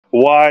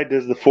why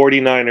does the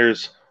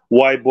 49ers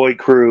white boy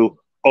crew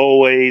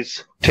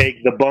always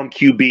take the bum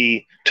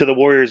QB to the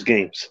Warriors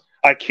games?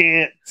 I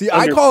can't see.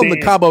 I call them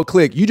the Cabo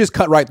Click. You just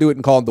cut right through it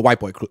and call them the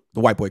white boy. The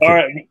white boy. Click. All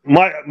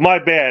right, my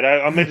bad.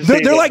 I meant to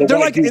say they're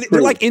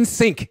like in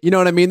sync. You know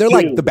what I mean? They're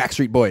like the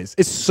Backstreet Boys.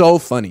 It's so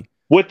funny.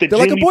 With the they're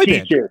Jimmy like a boy G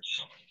band.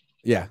 shirts.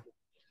 Yeah.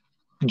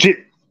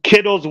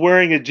 Kittle's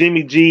wearing a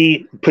Jimmy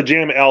G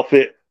pajama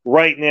outfit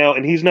right now,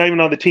 and he's not even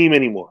on the team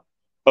anymore.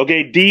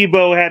 Okay,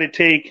 Debo had to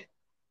take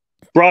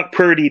Brock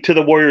Purdy to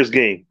the Warriors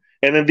game,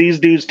 and then these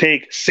dudes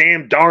take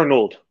Sam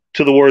Darnold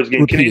to the Warriors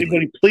game. Repeatedly. Can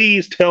anybody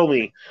please tell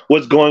me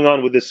what's going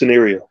on with this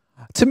scenario?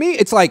 To me,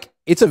 it's like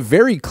it's a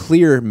very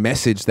clear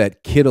message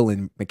that Kittle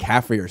and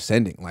McCaffrey are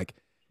sending. Like,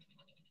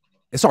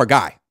 it's our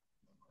guy.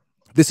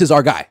 This is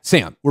our guy,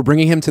 Sam. We're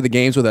bringing him to the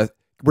games with us.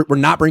 We're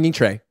not bringing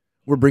Trey.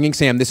 We're bringing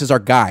Sam. This is our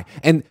guy.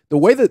 And the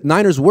way the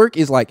Niners work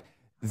is like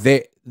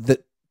the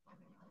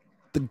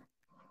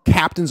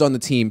captains on the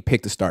team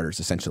pick the starters,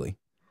 essentially.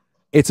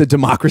 It's a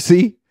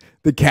democracy.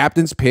 The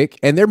captains pick,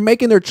 and they're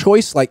making their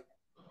choice like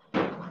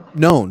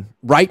known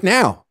right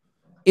now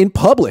in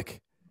public.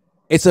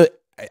 It's I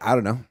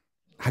don't know.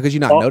 How could you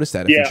not notice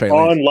that? Yeah,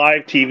 on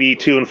live TV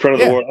too, in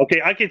front of the world.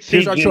 Okay, I could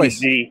see Jimmy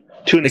G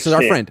to an extent. This is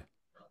our friend.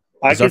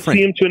 I can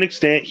see him to an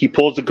extent. He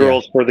pulls the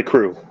girls for the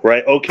crew,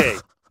 right? Okay,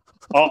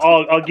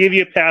 I'll give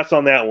you a pass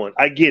on that one.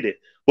 I get it.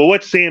 But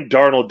what's Sam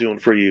Darnold doing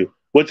for you?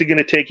 What's it going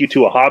to take you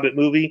to a Hobbit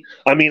movie?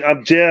 I mean,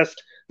 I'm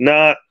just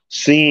not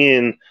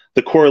seeing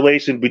the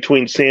correlation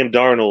between Sam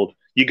Darnold.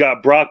 You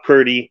got Brock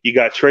Purdy, you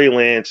got Trey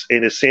Lance,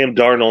 and it's Sam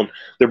Darnold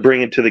they're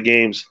bringing to the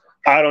games.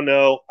 I don't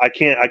know. I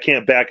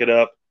can't back it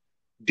up.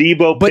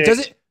 Debo, but does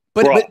it?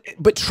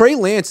 But Trey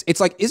Lance, it's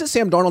like, isn't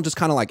Sam Darnold just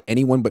kind of like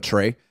anyone but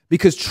Trey?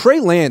 Because Trey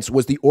Lance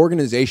was the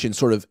organization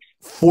sort of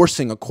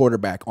forcing a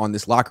quarterback on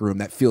this locker room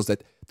that feels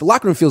that the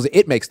locker room feels that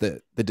it makes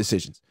the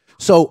decisions.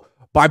 So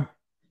by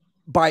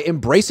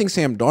embracing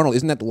Sam Darnold,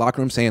 isn't that the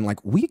locker room saying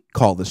like, we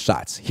call the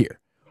shots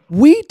here?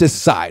 We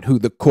decide who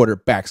the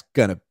quarterback's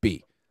gonna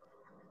be.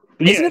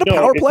 Isn't it a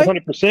power play?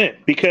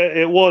 100%.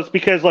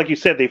 Because like you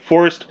said, they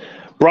forced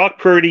Brock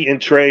Purdy and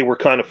Trey were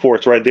kind of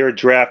forced, right? They were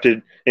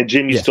drafted, and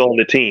Jimmy's still on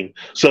the team.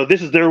 So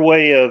this is their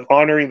way of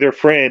honoring their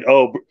friend.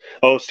 Oh,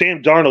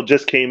 Sam Darnold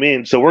just came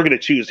in, so we're going to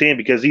choose him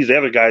because these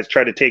other guys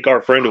try to take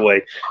our friend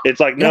away. It's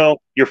like, no,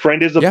 your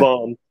friend is a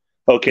bum.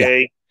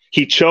 Okay,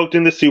 he choked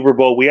in the Super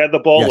Bowl. We had the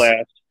ball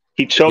last.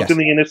 He choked in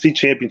the NFC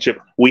Championship.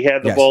 We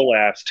had the ball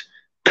last.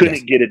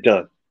 Couldn't get it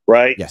done.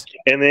 Right? Yes.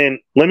 And then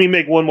let me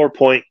make one more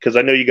point because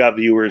I know you got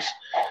viewers.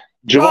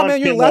 You're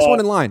the last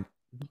one in line.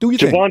 Do you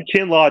think? Javon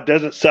Kinlaw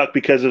doesn't suck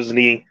because of his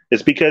knee.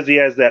 It's because he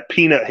has that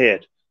peanut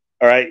head.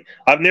 All right?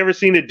 I've never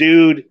seen a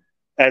dude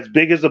as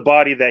big as the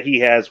body that he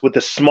has with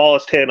the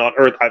smallest head on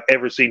earth I've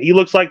ever seen. He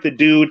looks like the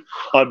dude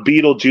on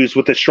Beetlejuice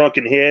with the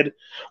shrunken head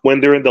when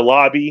they're in the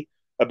lobby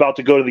about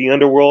to go to the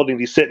underworld and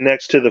he's sitting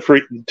next to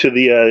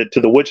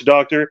the witch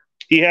doctor.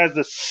 He has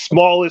the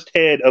smallest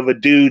head of a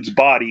dude's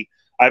body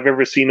I've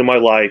ever seen in my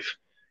life.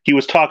 He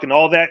was talking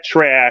all that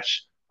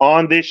trash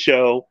on this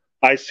show.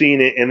 I seen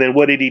it. And then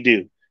what did he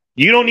do?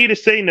 You don't need to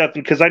say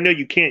nothing because I know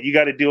you can't. You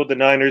got to deal with the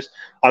Niners.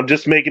 I'm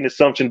just making an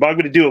assumption, but I'm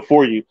going to do it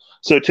for you.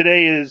 So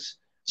today is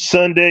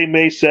Sunday,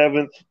 May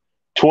 7th,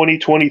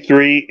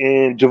 2023,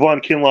 and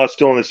Javon Kinlaw is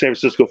still in the San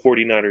Francisco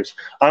 49ers.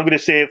 I'm going to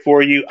say it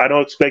for you. I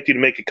don't expect you to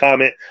make a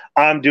comment.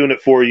 I'm doing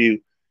it for you.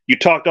 You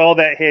talked all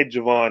that head,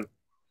 Javon.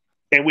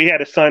 And we had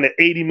to sign an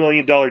 $80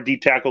 million D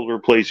tackle to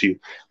replace you.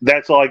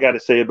 That's all I got to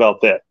say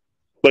about that.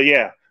 But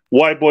yeah,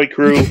 white boy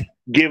crew,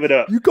 give it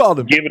up. You called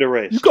him. Give it a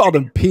race. You called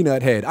him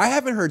Peanut Head. I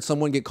haven't heard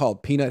someone get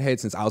called Peanut Head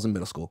since I was in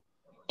middle school.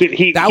 Dude,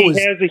 he has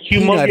a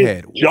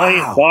humongous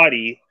giant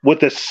body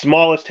with the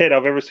smallest head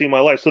I've ever seen in my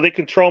life. So they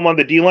control him on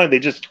the D-line. They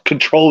just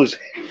control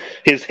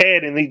his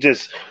head, and he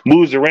just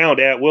moves around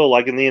at will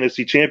like in the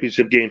NFC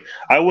Championship game.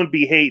 I wouldn't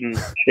be hating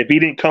if he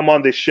didn't come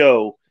on this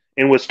show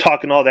and was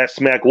talking all that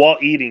smack while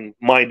eating,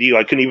 mind you.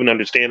 I couldn't even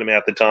understand him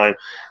at the time.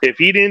 If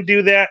he didn't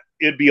do that,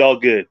 it'd be all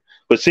good.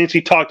 But since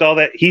he talked all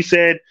that, he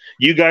said,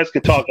 you guys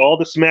can talk all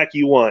the smack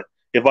you want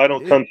if I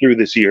don't come through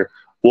this year.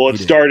 Well, it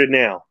started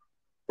now,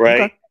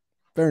 right? Okay.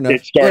 Fair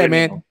enough. Yeah,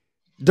 man. Now.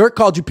 Dirk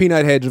called you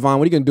Peanut Head, Javon.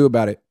 What are you going to do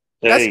about it?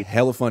 That's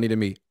hella funny to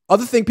me.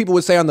 Other thing people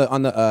would say on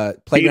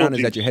the playground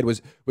is that your head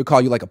would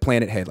call you like a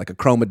planet head, like a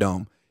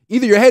chromodome.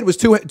 Either your head was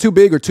too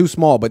big or too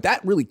small, but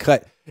that really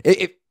cut.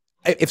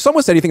 If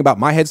someone said anything about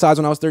my head size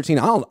when I was 13,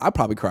 I'd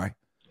probably cry.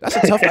 That's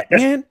a tough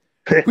man.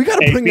 We got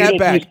to bring that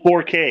back.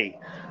 4K.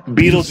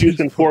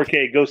 Beetlejuice in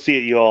 4K. Go see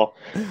it, y'all.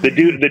 The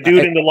dude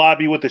in the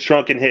lobby with the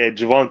shrunken head,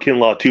 Javon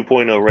Kinlaw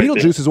 2.0 right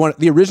Beetlejuice there.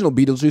 The original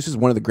Beetlejuice is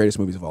one of the greatest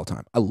movies of all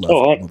time. I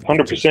love it.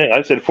 100%.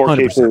 I said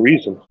 4K 100%. For a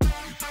reason.